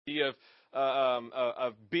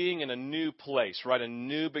of being in a new place, right? A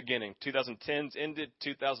new beginning. 2010's ended,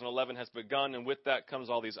 2011 has begun, and with that comes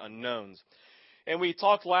all these unknowns. And we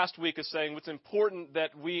talked last week of saying it's important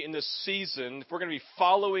that we, in this season, if we're going to be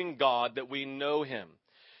following God, that we know Him.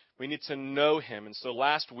 We need to know Him. And so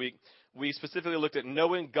last week, we specifically looked at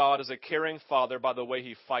knowing God as a caring Father by the way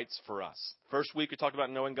He fights for us. First week, we talked about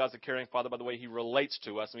knowing God as a caring Father by the way He relates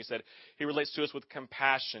to us. And we said He relates to us with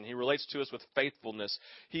compassion. He relates to us with faithfulness.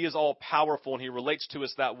 He is all-powerful, and He relates to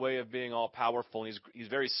us that way of being all-powerful. And He's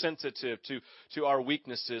very sensitive to our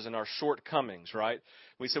weaknesses and our shortcomings, right?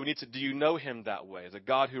 We said do you know Him that way, as a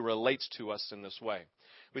God who relates to us in this way?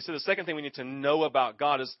 We said the second thing we need to know about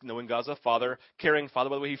God is knowing God as a Father, caring Father,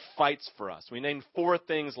 by the way He fights for us. We named 4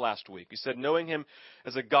 things last week. We said knowing Him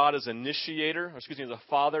as a God as initiator, as a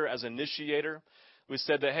Father as initiator. We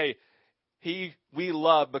said that, hey, we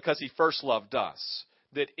love because He first loved us.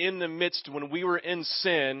 That in the midst, when we were in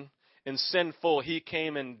sin and sinful, He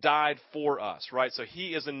came and died for us, right? So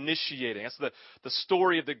He is initiating. That's the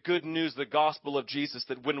story of the good news, the gospel of Jesus,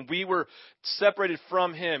 that when we were separated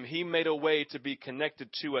from Him, He made a way to be connected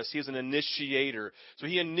to us. He is an initiator. So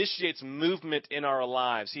He initiates movement in our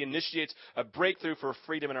lives. He initiates a breakthrough for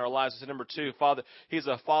freedom in our lives. So number 2, He's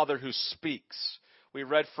a Father who speaks. We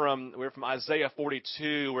read from Isaiah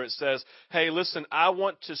 42 where it says, hey, listen, I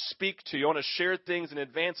want to speak to you. I want to share things in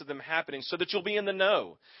advance of them happening so that you'll be in the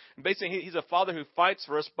know. And basically, He's a Father who fights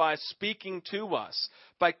for us by speaking to us,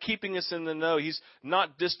 by keeping us in the know. He's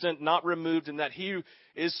not distant, not removed, in that He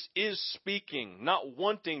is speaking, not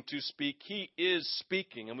wanting to speak. He is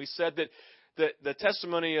speaking. And we said that the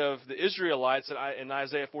testimony of the Israelites in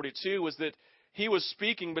Isaiah 42 was that He was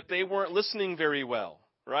speaking, but they weren't listening very well.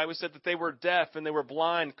 Right? We said that they were deaf and they were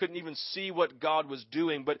blind, couldn't even see what God was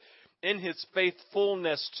doing. But in His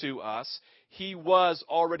faithfulness to us, He was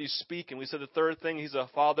already speaking. We said the third thing, He's a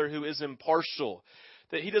Father who is impartial.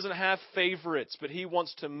 That He doesn't have favorites, but He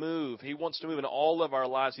wants to move. He wants to move in all of our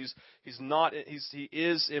lives. He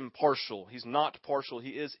is impartial. He's not partial.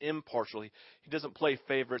 He is impartial. He doesn't play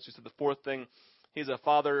favorites. We said the fourth thing, He's a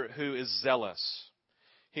Father who is zealous.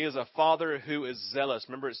 He is a Father who is zealous.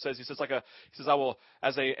 Remember, He says, I will,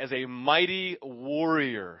 as a mighty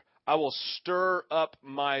warrior, I will stir up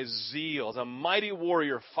my zeal. As a mighty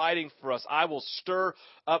warrior fighting for us, I will stir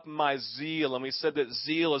up my zeal. And we said that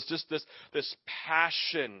zeal is just this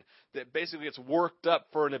passion that basically gets worked up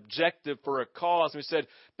for an objective, for a cause. And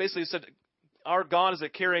we said, our God is a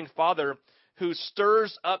caring Father who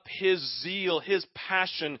stirs up His zeal, His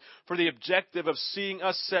passion for the objective of seeing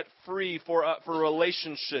us set free for a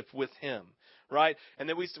relationship with Him, right? And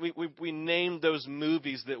then we named those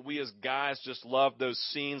movies that we as guys just love, those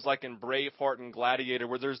scenes like in Braveheart and Gladiator,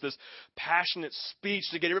 where there's this passionate speech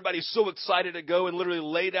to get everybody so excited to go and literally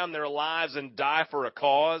lay down their lives and die for a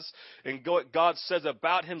cause. And God says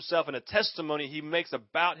about Himself, in a testimony He makes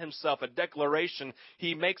about Himself, a declaration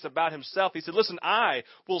He makes about Himself. He said, listen, I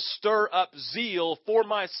will stir up zeal for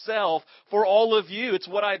myself, for all of you. It's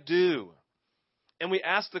what I do. And we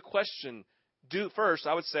ask the question, first,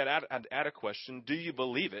 I would say I'd add a question. Do you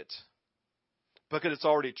believe it? Because it's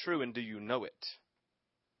already true, and do you know it?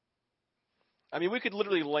 I mean, we could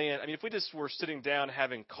literally if we just were sitting down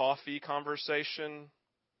having coffee conversation,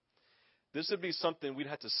 this would be something we'd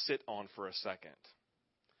have to sit on for a second.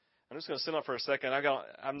 I'm just going to sit on for a second.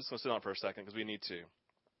 I'm just going to sit on for a second because we need to.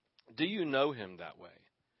 Do you know Him that way?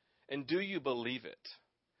 And do you believe it?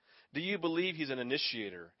 Do you believe He's an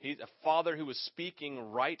initiator? He's a Father who is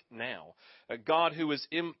speaking right now. A God who is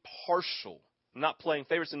impartial, not playing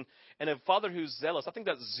favorites. And a Father who's zealous. I think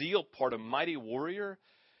that zeal part, a mighty warrior.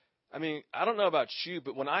 I mean, I don't know about you,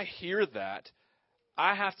 but when I hear that,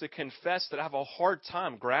 I have to confess that I have a hard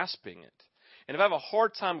time grasping it. And if I have a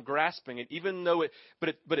hard time grasping it, even though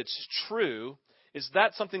but it's true, is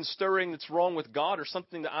that something stirring that's wrong with God or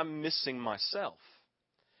something that I'm missing myself?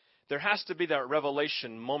 There has to be that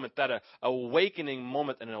revelation moment, that awakening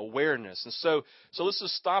moment and an awareness. And so let's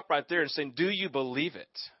just stop right there and say, do you believe it?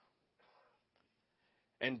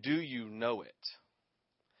 And do you know it?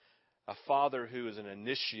 A Father who is an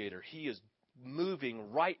initiator. He is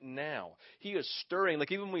moving right now. He is stirring.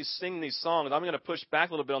 Like even when we sing these songs, I'm going to push back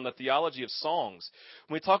a little bit on the theology of songs.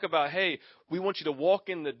 When we talk about, hey, we want you to walk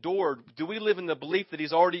in the door, do we live in the belief that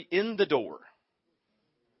He's already in the door?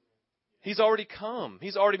 He's already come.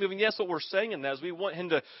 He's already moving. Yes, what we're saying in that is we want Him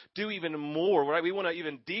to do even more, right? We want an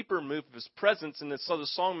even deeper move of His presence, and so the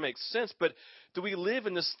song makes sense. But do we live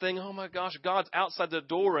in this thing, oh my gosh, God's outside the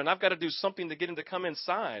door, and I've got to do something to get Him to come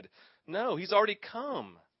inside? No, He's already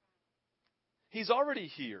come. He's already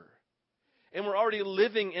here. And we're already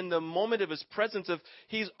living in the moment of His presence of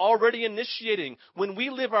He's already initiating. When we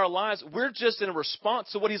live our lives, we're just in a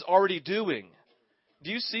response to what He's already doing.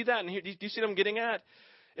 Do you see that? And do you see what I'm getting at?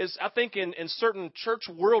 I think in certain church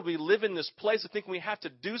world, we live in this place. I think we have to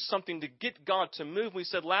do something to get God to move. We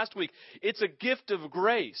said last week, it's a gift of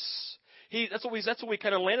grace. That's what we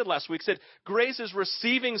kind of landed last week. Said grace is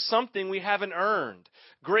receiving something we haven't earned.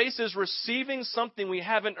 Grace is receiving something we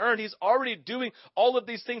haven't earned. He's already doing all of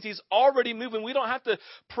these things. He's already moving. We don't have to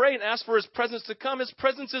pray and ask for His presence to come. His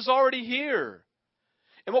presence is already here.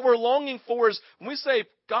 And what we're longing for is, when we say,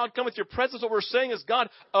 God, come with your presence, what we're saying is, God,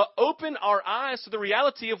 open our eyes to the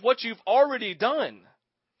reality of what you've already done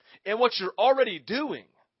and what you're already doing.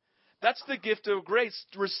 That's the gift of grace,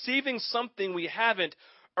 receiving something we haven't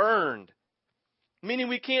earned. Meaning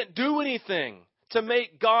we can't do anything to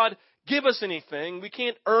make God give us anything. We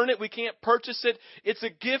can't earn it. We can't purchase it. It's a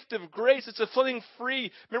gift of grace. It's a feeling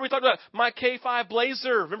free. Remember we talked about my K5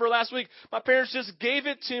 Blazer. Remember last week? My parents just gave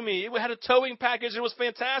it to me. It had a towing package. It was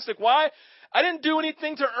fantastic. Why? I didn't do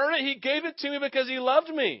anything to earn it. He gave it to me because He loved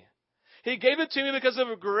me. He gave it to me because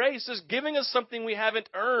of grace. He's giving us something we haven't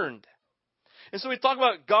earned. And so we talk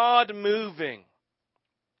about God moving.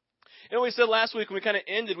 And we said last week when we kind of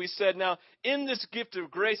ended, we said, now, in this gift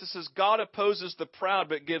of grace, it says God opposes the proud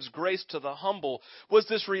but gives grace to the humble, was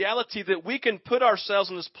this reality that we can put ourselves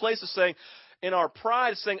in this place of saying, in our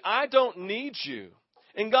pride, saying, I don't need you.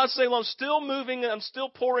 And God's saying, well, I'm still moving, I'm still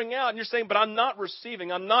pouring out. And you're saying, but I'm not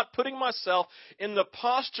receiving. I'm not putting myself in the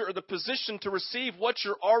posture or the position to receive what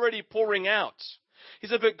you're already pouring out. He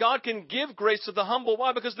said, but God can give grace to the humble.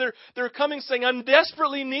 Why? Because they're coming saying, I'm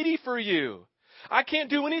desperately needy for you. I can't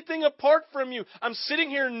do anything apart from you. I'm sitting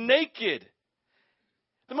here naked.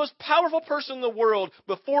 The most powerful person in the world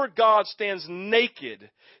before God stands naked,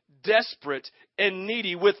 desperate, and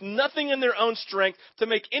needy with nothing in their own strength to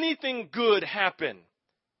make anything good happen.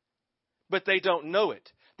 But they don't know it.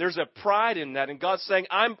 There's a pride in that. And God's saying,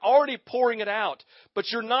 I'm already pouring it out, but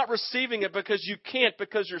you're not receiving it because you can't,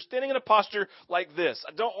 because you're standing in a posture like this.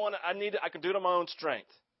 I can do it on my own strength.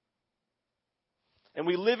 And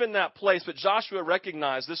we live in that place, but Joshua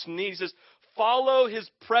recognized this need. He says, follow His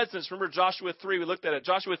presence. Remember Joshua 3, we looked at it.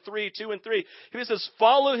 Joshua 3, 2 and 3. He says,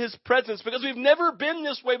 follow His presence because we've never been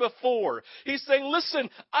this way before. He's saying, listen,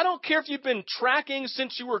 I don't care if you've been tracking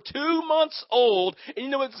since you were 2 months old and you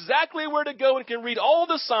know exactly where to go and can read all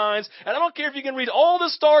the signs. And I don't care if you can read all the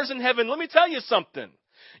stars in heaven. Let me tell you something.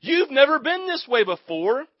 You've never been this way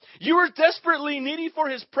before. You are desperately needy for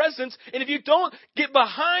His presence. And if you don't get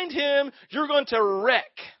behind Him, you're going to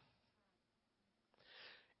wreck.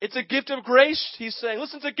 It's a gift of grace, He's saying.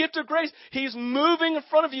 Listen, it's a gift of grace. He's moving in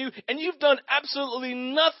front of you, and you've done absolutely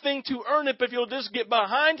nothing to earn it. But if you'll just get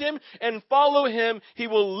behind Him and follow Him, He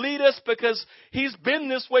will lead us because He's been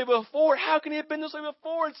this way before. How can He have been this way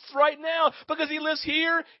before? It's right now. Because He lives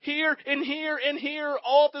here, here, and here, and here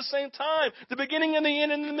all at the same time. The beginning and the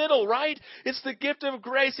end and the middle, right? It's the gift of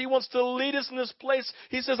grace. He wants to lead us in this place.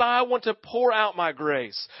 He says, I want to pour out my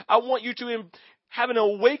grace. I want you to have an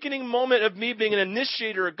awakening moment of me being an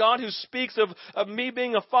initiator, a God who speaks of me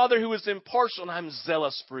being a Father who is impartial, and I'm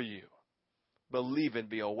zealous for you. Believe and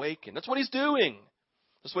be awakened. That's what He's doing.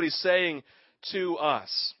 That's what He's saying to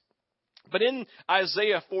us. But in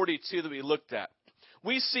Isaiah 42 that we looked at,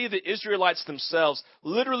 we see the Israelites themselves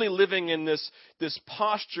literally living in this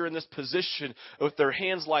posture, in this position with their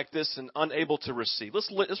hands like this and unable to receive.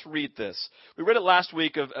 Let's read this. We read it last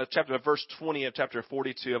week of verse 20 of chapter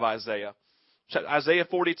 42 of Isaiah. Isaiah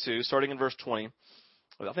 42, starting in verse 20.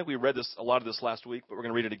 I think we read a lot of this last week, but we're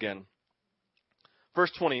going to read it again. Verse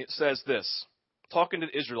 20, it says this, talking to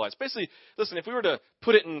the Israelites. Basically, listen, if we were to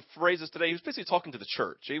put it in phrases today, he was basically talking to the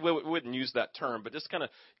church. We wouldn't use that term, but just kind of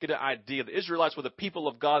get an idea. The Israelites were the people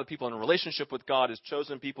of God, the people in a relationship with God, His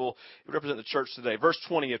chosen people. Who represent the church today. Verse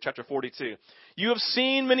 20 of chapter 42. You have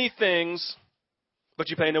seen many things, but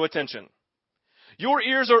you pay no attention. Your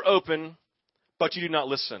ears are open, but you do not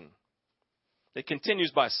listen. It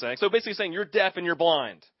continues by saying, so basically saying you're deaf and you're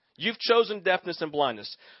blind. You've chosen deafness and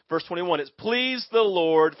blindness. Verse 21, it's pleased the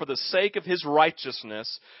Lord for the sake of His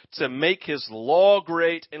righteousness to make His law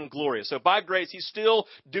great and glorious. So by grace, He's still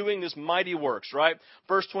doing this mighty works, right?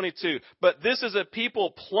 Verse 22, but this is a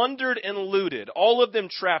people plundered and looted, all of them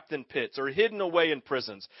trapped in pits or hidden away in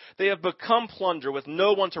prisons. They have become plunder with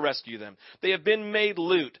no one to rescue them. They have been made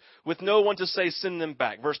loot with no one to say send them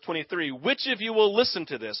back. Verse 23, which of you will listen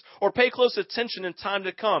to this or pay close attention in time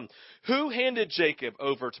to come? Who handed Jacob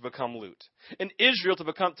over to become loot and Israel to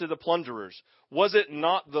become to the plunderers? Was it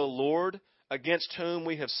not the Lord against whom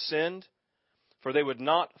we have sinned? For they would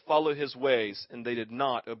not follow his ways, and they did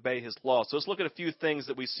not obey his law. So let's look at a few things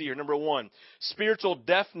that we see here. Number one, spiritual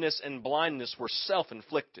deafness and blindness were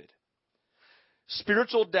self-inflicted.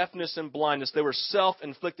 Spiritual deafness and blindness, they were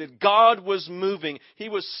self-inflicted. God was moving. He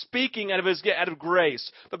was speaking out of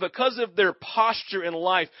grace. But because of their posture in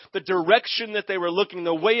life, the direction that they were looking,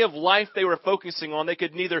 the way of life they were focusing on, they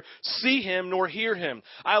could neither see him nor hear him.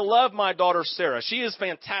 I love my daughter Sarah. She is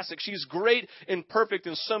fantastic. She's great and perfect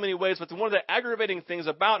in so many ways. But one of the aggravating things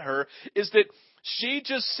about her is that she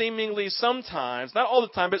just seemingly sometimes, not all the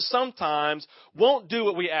time, but sometimes won't do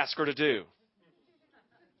what we ask her to do.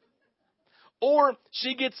 Or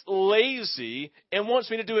she gets lazy and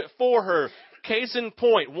wants me to do it for her. Case in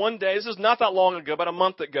point, one day, this is not that long ago, about a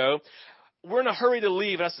month ago, we're in a hurry to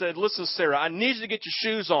leave. And I said, listen, Sarah, I need you to get your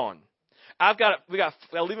shoes on. We got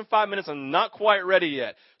to leave in 5 minutes. I'm not quite ready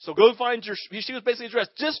yet. So go find your, she was basically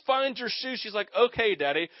dressed. Just find your shoes. She's like, okay,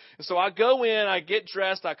 Daddy. And so I go in, I get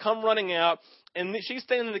dressed, I come running out, and she's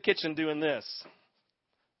standing in the kitchen doing this.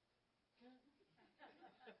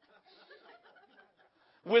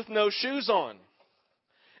 With no shoes on.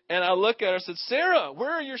 And I look at her and said, Sarah,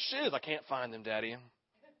 where are your shoes? I can't find them, Daddy.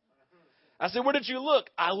 I said, where did you look?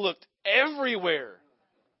 I looked everywhere.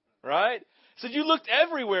 Right? I said, you looked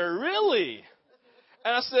everywhere, really?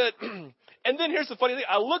 And I said, and then here's the funny thing.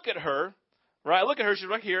 I look at her, right? I look at her. She's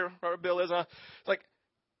right here, right where Bill is. And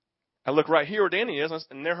I look right here where Danny is,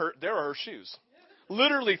 and there are her shoes.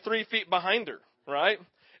 Literally 3 feet behind her, right?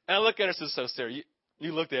 And I look at her and said, so, Sarah,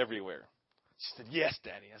 you looked everywhere. She said, yes,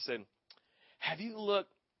 Daddy. I said, have you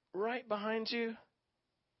looked right behind you?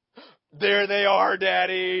 There they are,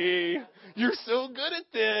 Daddy. You're so good at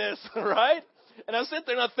this, right? And I sit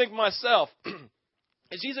there and I think to myself,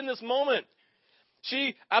 and she's in this moment.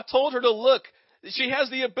 I've told her to look. She has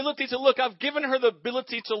the ability to look. I've given her the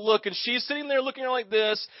ability to look, and she's sitting there looking like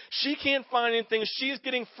this. She can't find anything. She's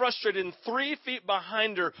getting frustrated, and 3 feet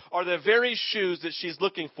behind her are the very shoes that she's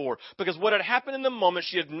looking for. Because what had happened in the moment,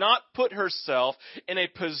 she had not put herself in a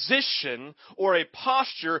position or a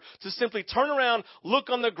posture to simply turn around, look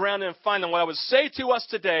on the ground, and find them. What I would say to us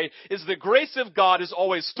today is the grace of God is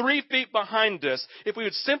always 3 feet behind us. If we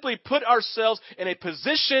would simply put ourselves in a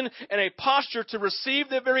position and a posture to receive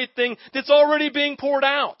the very thing that's already being poured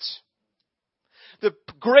out. The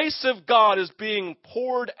grace of God is being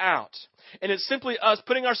poured out. And it's simply us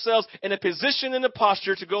putting ourselves in a position and a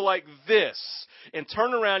posture to go like this and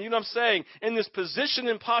turn around. You know what I'm saying? In this position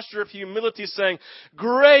and posture of humility saying,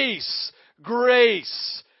 grace,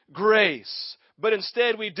 grace, grace. But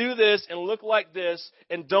instead we do this and look like this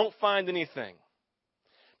and don't find anything.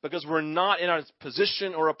 Because we're not in a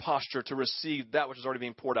position or a posture to receive that which is already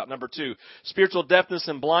being poured out. Number 2, spiritual deafness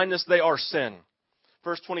and blindness, they are sin.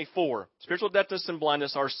 Verse 24, spiritual deafness and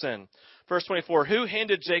blindness are sin. Verse 24, who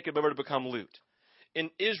handed Jacob over to become loot? In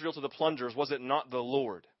Israel to the plunderers, was it not the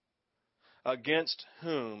Lord, against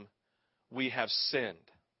whom we have sinned?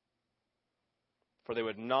 For they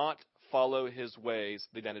would not follow his ways,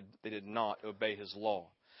 they did not obey his law.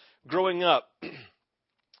 Growing up,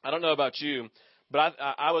 I don't know about you, but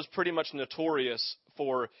I was pretty much notorious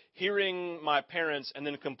for hearing my parents and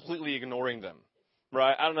then completely ignoring them.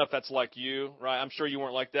 Right? I don't know if that's like you, right? I'm sure you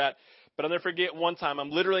weren't like that. But I'll never forget one time, I'm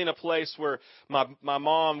literally in a place where my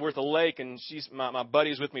mom, we're at the lake, and my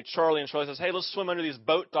buddy's with me, Charlie, and Charlie says, hey, let's swim under these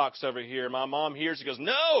boat docks over here. My mom hears, she goes,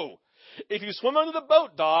 no! If you swim under the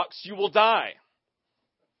boat docks, you will die.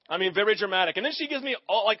 I mean, very dramatic. And then she gives me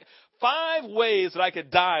 5 ways that I could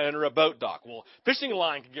die under a boat dock. Well, fishing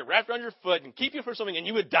line could get wrapped around your foot and keep you from swimming, and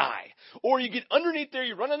you would die. Or you get underneath there,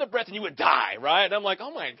 you run out of breath, and you would die, right? And I'm like,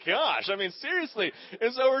 oh my gosh, I mean, seriously.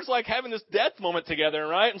 And so we're just like having this death moment together,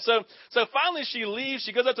 right? And so finally she leaves,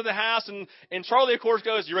 she goes up to the house, and Charlie, of course,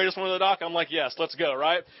 goes, you ready to swim to the dock? I'm like, yes, let's go,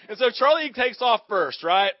 right? And so Charlie takes off first,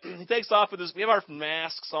 right? He takes off with we have our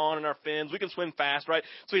masks on and our fins. We can swim fast, right?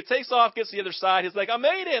 So he takes off, gets to the other side. He's like, I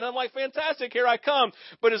made it. I'm like, fantastic, here I come.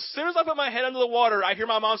 But as soon as I put my head under the water, I hear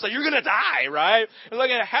my mom say, you're going to die, right? And I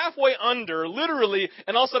get halfway under, literally,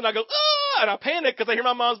 and all of a sudden I go, ah, and I panic because I hear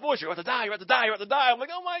my mom's voice, you're about to die, you're about to die, you're about to die. I'm like,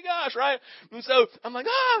 oh my gosh, right? And so I'm like,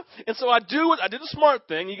 ah. And so I did the smart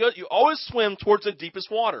thing. You always swim towards the deepest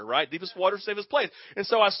water, right? Deepest water, safest place. And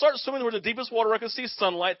so I start swimming towards the deepest water where I can see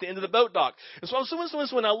sunlight at the end of the boat dock. And so I'm swimming,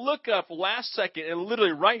 and I look up last second, and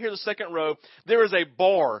literally right here, the second row, there is a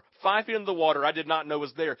bar 5 feet into the water I did not know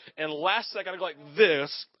was there. And last second, I go like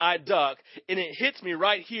this, I duck, and it hits me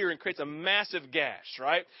right here and creates a massive gash,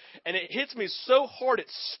 right? And it hits me so hard, it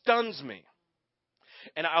stuns me.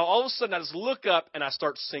 And all of a sudden, I just look up, and I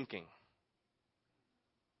start sinking.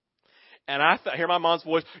 And I hear my mom's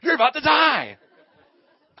voice, you're about to die!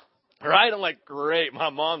 Right? I'm like, great, my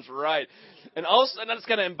mom's right. And all of a sudden, I just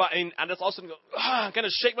kind of, I just all of a sudden go, kind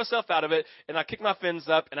of shake myself out of it, and I kick my fins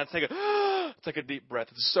up, and I take a deep breath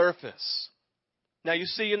at the surface. Now, you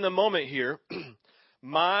see, in the moment here,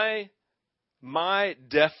 my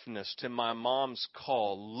deafness to my mom's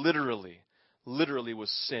call literally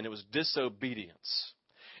was sin. It was disobedience.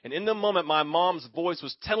 And in the moment, my mom's voice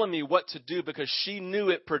was telling me what to do because she knew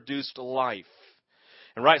it produced life.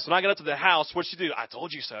 And right, so when I got up to the house, what'd she do? I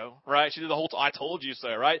told you so, right? She did the whole I told you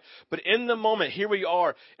so, right? But in the moment, here we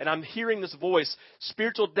are, and I'm hearing this voice.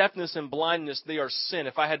 Spiritual deafness and blindness, they are sin.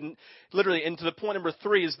 If I hadn't, literally, and to the point number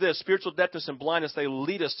 3 is this, spiritual deafness and blindness, they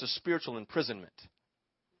lead us to spiritual imprisonment.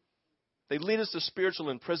 They lead us to spiritual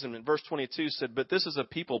imprisonment. Verse 22 said, but this is a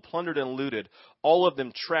people plundered and looted, all of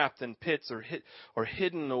them trapped in pits or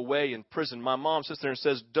hidden away in prison. My mom sits there and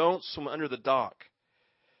says, don't swim under the dock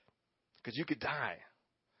because you could die.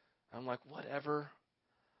 I'm like, whatever.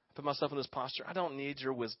 I put myself in this posture. I don't need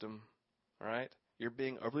your wisdom. All right? You're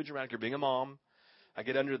being overly dramatic. You're being a mom. I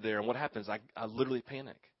get under there, and what happens? I literally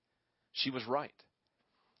panic. She was right.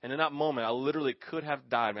 And in that moment, I literally could have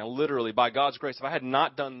died. I mean, literally, by God's grace, if I had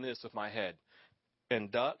not done this with my head and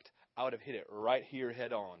ducked, I would have hit it right here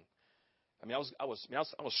head on. I mean, I was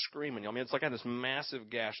screaming. I mean, it's like I had this massive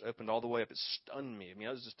gash opened all the way up. It stunned me. I mean,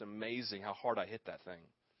 it was just amazing how hard I hit that thing.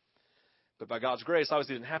 But by God's grace,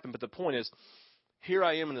 obviously it didn't happen. But the point is, here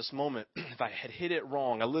I am in this moment. If I had hit it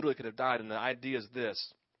wrong, I literally could have died. And the idea is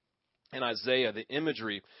this. In Isaiah, the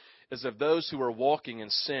imagery is of those who are walking in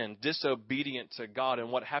sin, disobedient to God.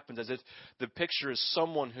 And what happens is the picture is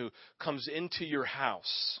someone who comes into your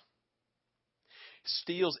house,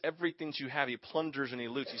 steals everything that you have. He plunders and he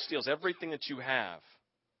loots. He steals everything that you have.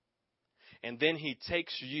 And then he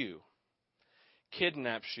takes you,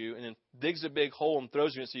 kidnaps you, and then digs a big hole and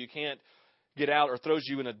throws you in so you can't get out, or throws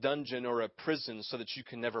you in a dungeon or a prison so that you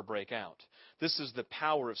can never break out. This is the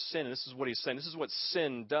power of sin. And this is what he's saying. This is what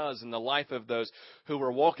sin does in the life of those who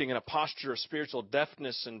are walking in a posture of spiritual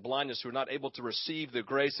deafness and blindness, who are not able to receive the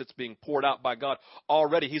grace that's being poured out by God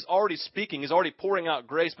already. He's already speaking. He's already pouring out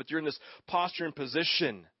grace, but you're in this posture and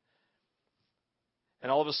position.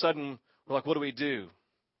 And all of a sudden, we're like, what do we do?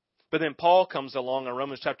 But then Paul comes along in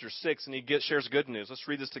Romans chapter 6, and he shares good news. Let's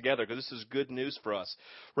read this together, because this is good news for us.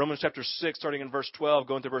 Romans chapter 6, starting in verse 12,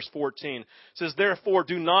 going to verse 14. It says, therefore,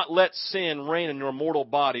 do not let sin reign in your mortal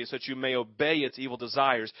body, so that you may obey its evil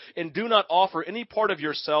desires. And do not offer any part of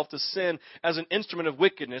yourself to sin as an instrument of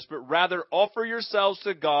wickedness, but rather offer yourselves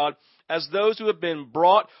to God as those who have been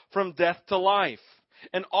brought from death to life.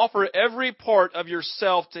 And offer every part of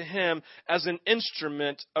yourself to Him as an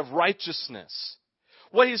instrument of righteousness.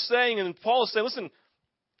 What he's saying, and Paul is saying, listen,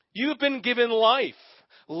 you've been given life.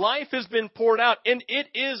 Life has been poured out, and it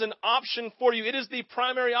is an option for you. It is the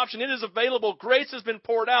primary option. It is available. Grace has been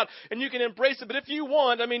poured out, and you can embrace it. But if you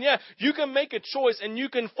want, you can make a choice, and you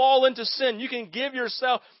can fall into sin. You can give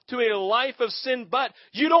yourself to a life of sin, but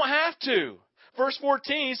you don't have to. Verse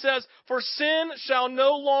 14, he says, for sin shall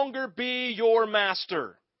no longer be your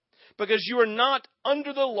master, because you are not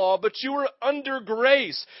under the law, but you are under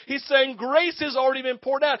grace. He's saying grace has already been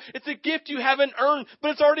poured out. It's a gift you haven't earned,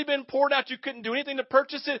 but it's already been poured out. You couldn't do anything to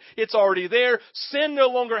purchase it. It's already there. Sin no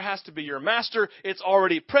longer has to be your master. It's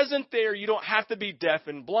already present there. You don't have to be deaf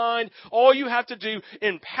and blind. All you have to do,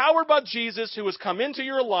 empowered by Jesus, who has come into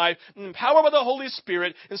your life, empowered by the Holy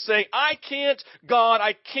Spirit, and saying, I can't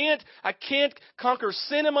conquer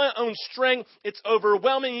sin in my own strength. It's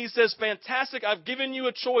overwhelming. He says, fantastic. I've given you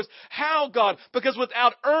a choice. How, God? Because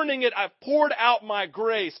without earning it, I've poured out my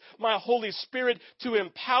grace, my Holy Spirit, to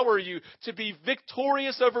empower you to be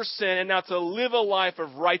victorious over sin and now to live a life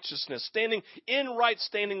of righteousness, standing in right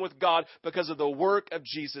standing with God because of the work of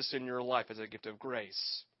Jesus in your life as a gift of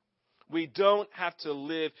grace. We don't have to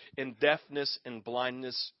live in deafness and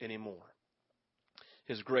blindness anymore.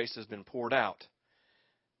 His grace has been poured out.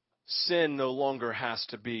 Sin no longer has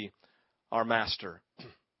to be our master.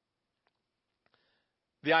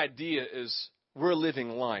 The idea is we're living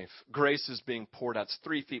life. Grace is being poured out. It's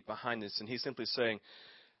 3 feet behind us. And he's simply saying,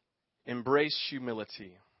 embrace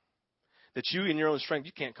humility. That you, in your own strength,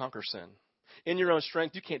 you can't conquer sin. In your own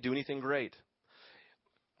strength, you can't do anything great.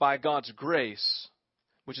 By God's grace,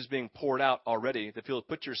 which is being poured out already, if you'll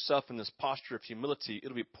put yourself in this posture of humility,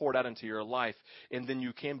 it'll be poured out into your life. And then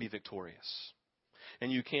you can be victorious.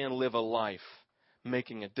 And you can live a life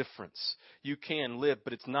making a difference. You can live,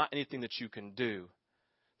 but it's not anything that you can do.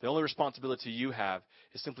 The only responsibility you have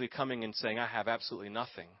is simply coming and saying, I have absolutely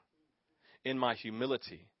nothing. In my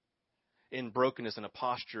humility, in brokenness and a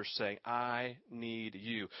posture saying, I need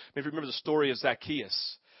you. Maybe remember the story of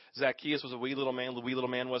Zacchaeus. Zacchaeus was a wee little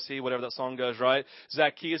man was he, whatever that song goes, right?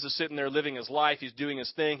 Zacchaeus is sitting there living his life. He's doing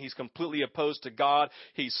his thing. He's completely opposed to God.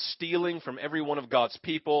 He's stealing from every one of God's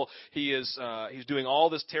people. He's doing all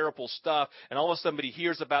this terrible stuff. And all of a sudden, he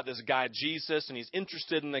hears about this guy, Jesus, and he's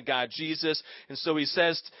interested in the guy, Jesus. And so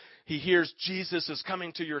he hears, Jesus is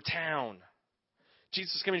coming to your town.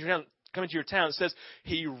 Jesus is coming to your town. It says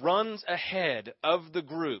he runs ahead of the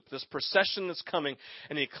group, this procession that's coming,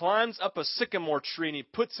 and he climbs up a sycamore tree and he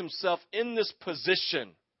puts himself in this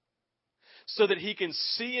position so that he can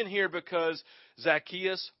see and hear, because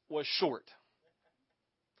Zacchaeus was short.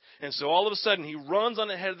 And so all of a sudden, he runs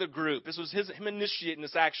on ahead of the group. This was him initiating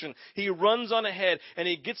this action. He runs on ahead, and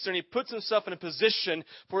he gets there, and he puts himself in a position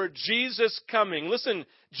for Jesus coming. Listen,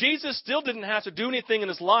 Jesus still didn't have to do anything in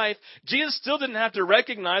his life. Jesus still didn't have to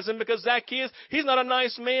recognize him, because Zacchaeus, he's not a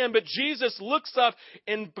nice man. But Jesus looks up,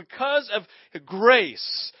 and because of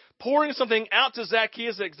grace, pouring something out to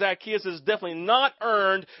Zacchaeus that Zacchaeus has definitely not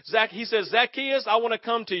earned, he says, Zacchaeus, I want to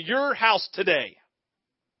come to your house today.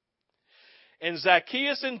 And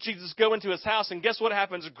Zacchaeus and Jesus go into his house, and guess what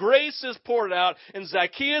happens? Grace is poured out, and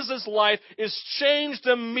Zacchaeus' life is changed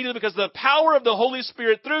immediately because the power of the Holy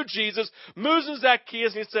Spirit through Jesus moves in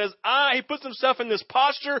Zacchaeus, and he says, he puts himself in this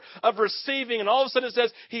posture of receiving, and all of a sudden it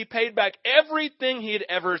says he paid back everything he had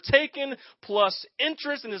ever taken, plus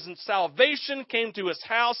interest, and his salvation came to his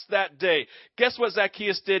house that day. Guess what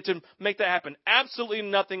Zacchaeus did to make that happen? Absolutely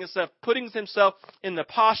nothing except putting himself in the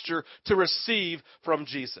posture to receive from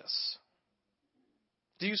Jesus.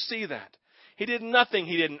 Do you see that? He did nothing.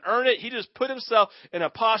 He didn't earn it. He just put himself in a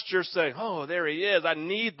posture saying, oh, there he is. I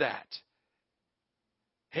need that.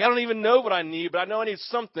 Hey, I don't even know what I need, but I know I need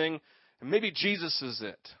something. And maybe Jesus is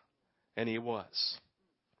it. And he was.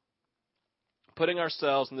 Putting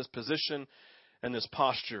ourselves in this position and this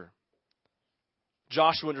posture.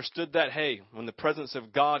 Joshua understood that, hey, when the presence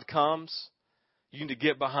of God comes, you need to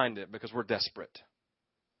get behind it because we're desperate.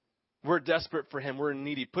 We're desperate for him. We're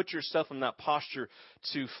needy. Put yourself in that posture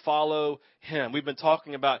to follow him. We've been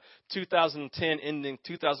talking about 2010 ending,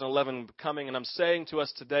 2011 coming, and I'm saying to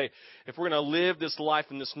us today, if we're going to live this life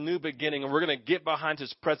in this new beginning and we're going to get behind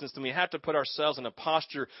his presence, then we have to put ourselves in a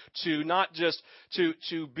posture to not just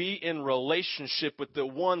to be in relationship with the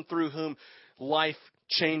one through whom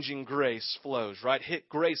life-changing grace flows, right?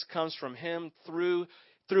 Grace comes from him through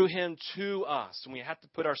him to us. And we have to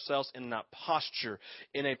put ourselves in that posture,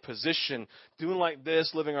 in a position, doing like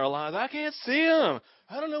this, living our lives. I can't see him.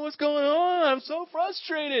 I don't know what's going on. I'm so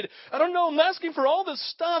frustrated. I don't know. I'm asking for all this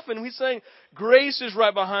stuff. And he's saying, grace is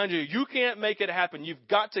right behind you. You can't make it happen. You've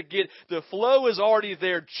got to the flow is already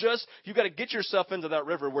there. You've got to get yourself into that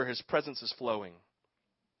river where his presence is flowing.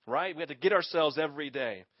 Right? We have to get ourselves every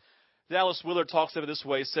day. Dallas Willard talks of it this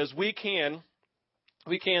way. He says, we can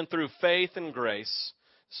through faith and grace,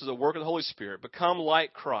 this is a work of the Holy Spirit, become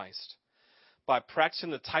like Christ by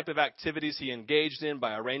practicing the type of activities he engaged in,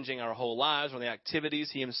 by arranging our whole lives on the activities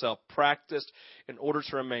he himself practiced in order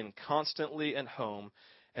to remain constantly at home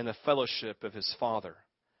in the fellowship of his Father.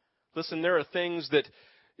 Listen, there are things that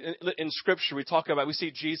in Scripture we talk about. We see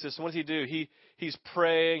Jesus, and what does he do? He's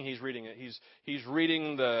praying. He's reading it. He's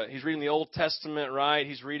reading the Old Testament, right?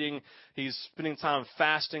 He's spending time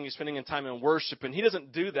fasting. He's spending time in worship, and he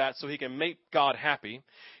doesn't do that so he can make God happy.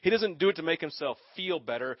 He doesn't do it to make himself feel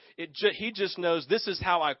better. He just knows this is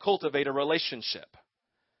how I cultivate a relationship.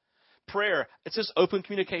 Prayer, it's just open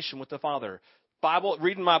communication with the Father.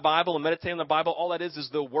 Reading my Bible and meditating on the Bible, all that is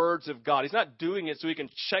the words of God. He's not doing it so he can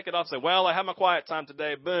check it off and say, well, I had my quiet time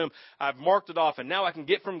today. Boom. I've marked it off and now I can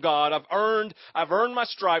get from God. I've earned my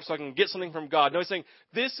stripes so I can get something from God. No, he's saying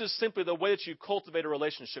this is simply the way that you cultivate a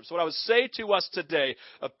relationship. So what I would say to us today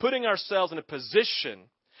of putting ourselves in a position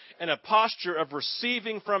and a posture of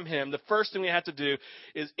receiving from him, the first thing we have to do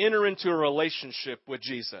is enter into a relationship with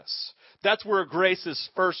Jesus. That's where grace is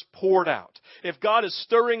first poured out. If God is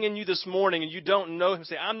stirring in you this morning and you don't know him,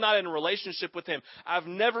 say, I'm not in a relationship with him. I've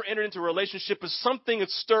never entered into a relationship with something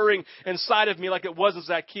that's stirring inside of me like it was in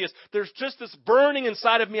Zacchaeus. There's just this burning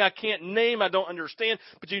inside of me I can't name, I don't understand.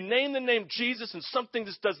 But you name the name Jesus and something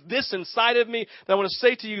just does this inside of me that I want to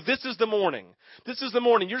say to you, this is the morning. This is the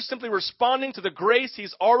morning. You're simply responding to the grace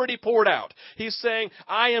he's already poured out. He's saying,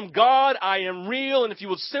 I am God, I am real, and if you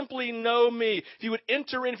would simply know me, if you would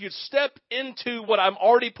enter in, if you'd step into what I'm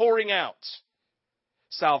already pouring out,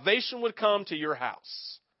 salvation would come to your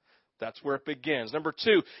house. That's where it begins. Number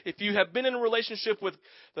 2, if you have been in a relationship with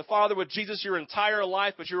the Father, with Jesus your entire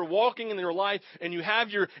life, but you're walking in your life and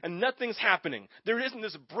and nothing's happening, there isn't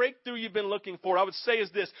this breakthrough you've been looking for, I would say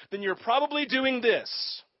is this, then you're probably doing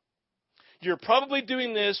this. you're probably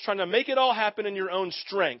doing this, trying to make it all happen in your own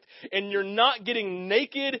strength. And you're not getting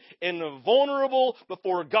naked and vulnerable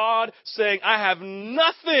before God saying, I have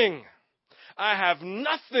nothing. I have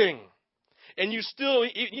nothing. And you still,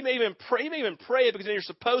 you may even pray it because you're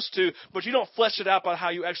supposed to, but you don't flesh it out by how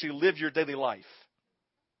you actually live your daily life.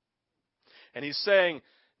 And he's saying,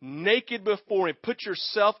 naked before him, put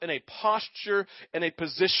yourself in a posture and a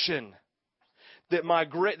position that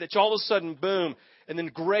that all of a sudden, boom, and then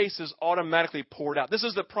grace is automatically poured out. This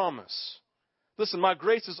is the promise. Listen, my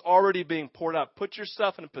grace is already being poured out. Put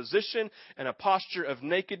yourself in a position and a posture of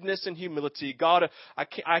nakedness and humility. God,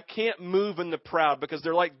 I can't move in the proud because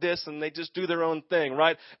they're like this and they just do their own thing,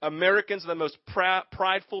 right? Americans are the most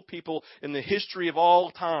prideful people in the history of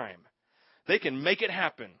all time. They can make it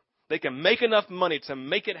happen. They can make enough money to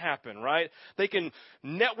make it happen, right? They can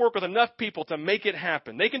network with enough people to make it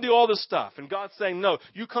happen. They can do all this stuff. And God's saying, no,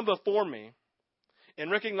 you come before me and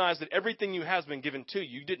recognize that everything you have has been given to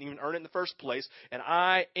you. You didn't even earn it in the first place. And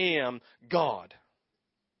I am God.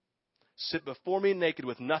 Sit before me naked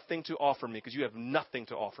with nothing to offer me because you have nothing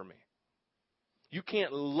to offer me. You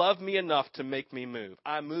can't love me enough to make me move.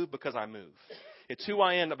 I move because I move. It's who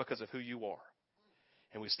I am, not because of who you are.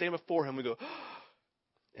 And we stand before him, we go,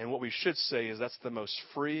 and what we should say is that's the most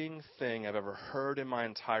freeing thing I've ever heard in my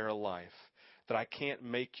entire life, that I can't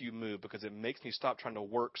make you move because it makes me stop trying to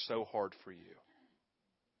work so hard for you.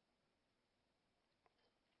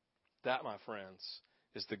 That, my friends,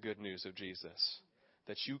 is the good news of Jesus,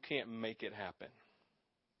 that you can't make it happen.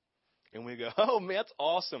 And we go, oh, man, that's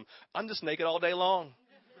awesome. I'm just naked all day long.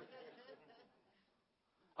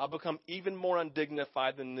 I'll become even more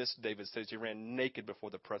undignified than this, David says. He ran naked before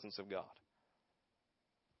the presence of God.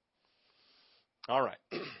 All right.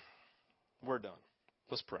 We're done.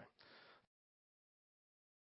 Let's pray.